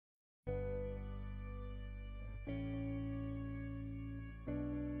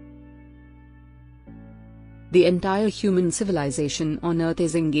The entire human civilization on Earth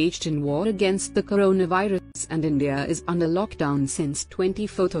is engaged in war against the coronavirus, and India is under lockdown since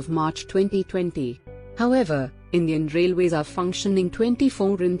 24th of March 2020. However, Indian Railways are functioning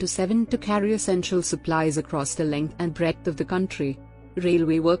 24/7 to carry essential supplies across the length and breadth of the country.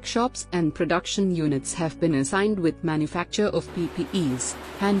 Railway workshops and production units have been assigned with manufacture of PPEs,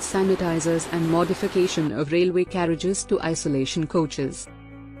 hand sanitizers and modification of railway carriages to isolation coaches.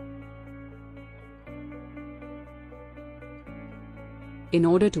 In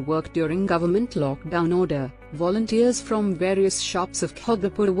order to work during government lockdown order, volunteers from various shops of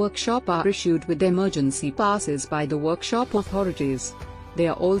KHARAGPUR Workshop are issued with emergency passes by the workshop authorities. They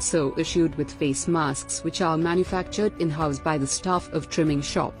are also issued with face masks which are manufactured in-house by the staff of trimming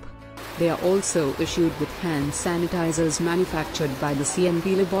shop. They are also issued with hand sanitizers manufactured by the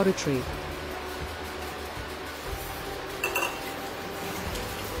CMP laboratory.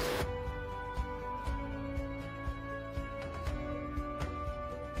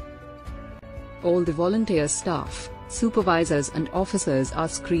 All the volunteer staff, supervisors and officers are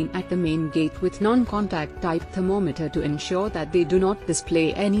screened at the main gate with non-contact type thermometer to ensure that they do not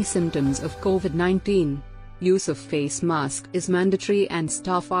display any symptoms of COVID-19. Use of face mask is mandatory and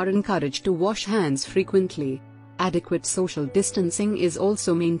staff are encouraged to wash hands frequently. Adequate social distancing is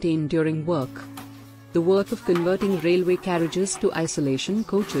also maintained during work. The work of converting railway carriages to isolation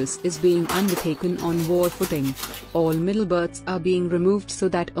coaches is being undertaken on war footing. All middle berths are being removed so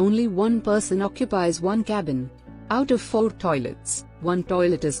that only one person occupies one cabin. Out of 4 toilets, 1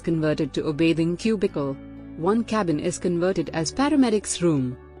 toilet is converted to a bathing cubicle. 1 cabin is converted as paramedics'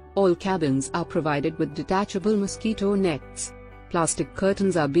 room. All cabins are provided with detachable mosquito nets. Plastic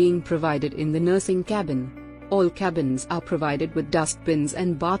curtains are being provided in the nursing cabin. All cabins are provided with dustbins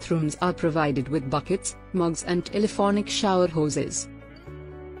and bathrooms are provided with buckets, mugs and telephonic shower hoses.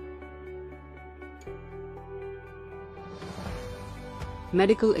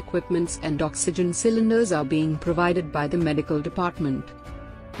 Medical equipments and oxygen cylinders are being provided by the medical department.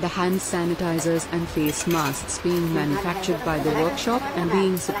 The hand sanitizers and face masks being manufactured by the workshop and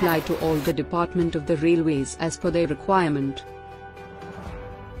being supplied to all the department of the railways as per their requirement.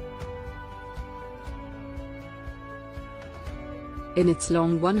 In its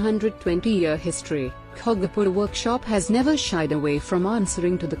long 120-year history, KHARAGPUR Workshop has never shied away from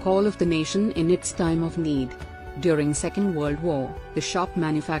answering to the call of the nation in its time of need. During Second World War, the shop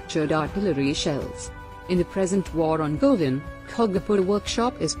manufactured artillery shells. In the present war ongoing, KHARAGPUR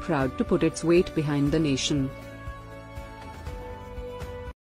Workshop is proud to put its weight behind the nation.